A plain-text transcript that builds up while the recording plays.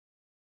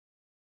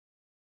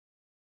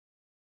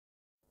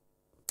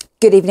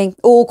Good evening.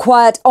 All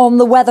quiet on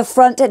the weather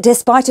front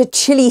despite a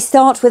chilly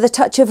start with a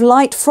touch of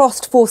light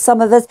frost for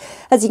some of us,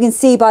 as you can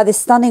see by this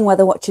stunning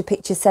weather watcher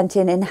picture sent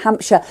in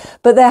Hampshire.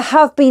 But there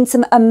have been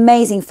some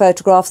amazing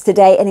photographs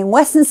today, and in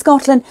Western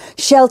Scotland,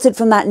 sheltered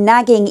from that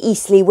nagging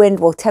easterly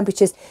wind, well,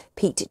 temperatures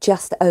peaked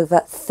just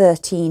over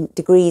 13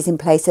 degrees in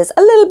places.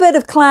 A little bit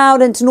of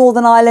cloud into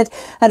Northern Ireland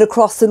and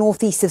across the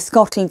northeast of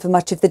Scotland for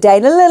much of the day,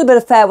 and a little bit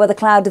of fair weather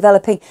cloud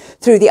developing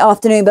through the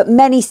afternoon, but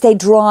many stayed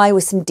dry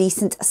with some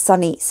decent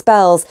sunny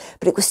spells.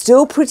 But it was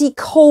still pretty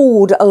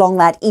cold along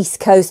that east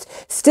coast,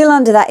 still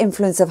under that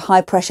influence of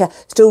high pressure,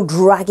 still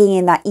dragging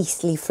in that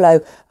easterly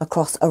flow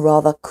across a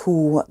rather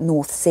cool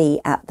North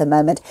Sea at the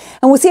moment.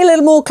 And we'll see a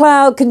little more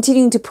cloud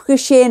continuing to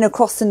push in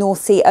across the North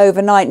Sea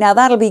overnight. Now,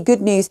 that'll be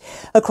good news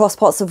across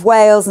parts of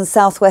Wales and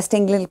southwest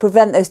England. It'll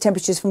prevent those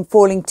temperatures from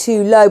falling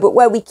too low. But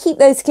where we keep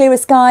those clearer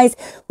skies,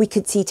 we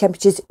could see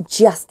temperatures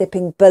just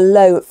dipping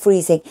below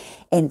freezing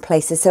in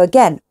places. So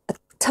again,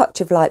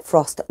 touch of light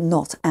frost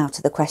not out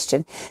of the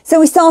question. So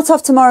we start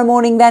off tomorrow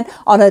morning then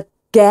on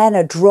again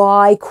a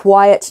dry,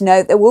 quiet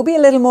note. There will be a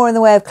little more in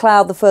the way of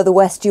cloud the further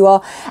west you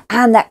are,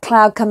 and that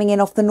cloud coming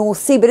in off the North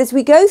Sea. But as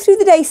we go through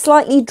the day,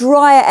 slightly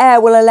drier air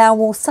will allow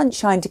more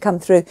sunshine to come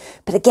through.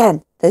 But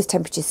again, those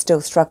temperatures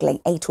still struggling,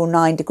 8 or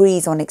 9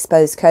 degrees on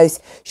exposed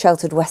coast,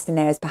 sheltered western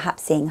areas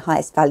perhaps seeing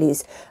highest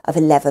values of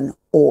 11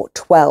 or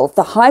 12.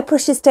 The high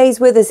pressure stays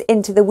with us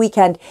into the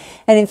weekend.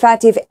 And in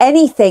fact, if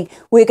anything,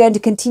 we're going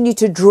to continue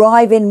to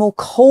drive in more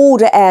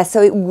colder air.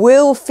 So it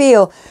will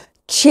feel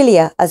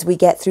chillier as we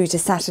get through to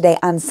Saturday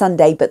and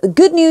Sunday. But the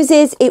good news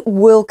is it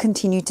will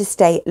continue to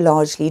stay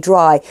largely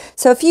dry.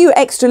 So a few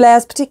extra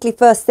layers, particularly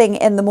first thing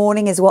in the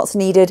morning, is what's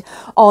needed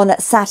on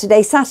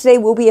Saturday. Saturday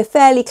will be a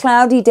fairly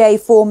cloudy day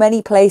for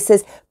many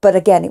places, but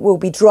again, it will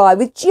be dry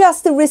with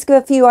just the risk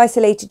of a few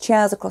isolated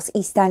showers across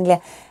East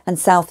Anglia and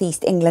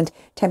southeast England.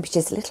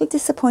 Temperatures a little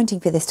disappointing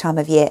for this time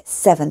of year,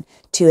 7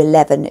 to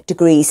 11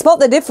 degrees. Spot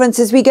the difference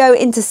as we go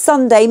into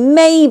Sunday.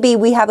 Maybe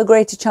we have a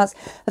greater chance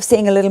of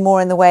seeing a little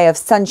more in the way of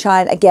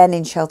sunshine, again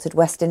in sheltered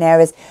western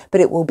areas, but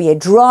it will be a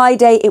dry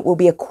day. It will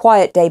be a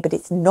quiet day, but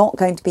it's not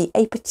going to be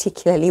a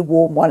particularly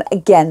warm one.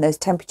 Again, those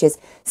temperatures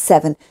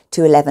 7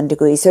 to 11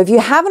 degrees. So if you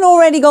haven't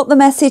already got the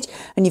message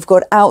and you've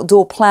got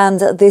outdoor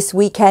plans this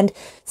weekend,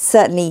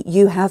 certainly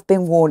you have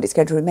been warned. It's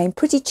going to remain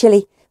pretty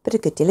chilly, but a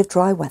good deal of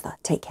dry weather.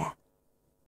 Take care.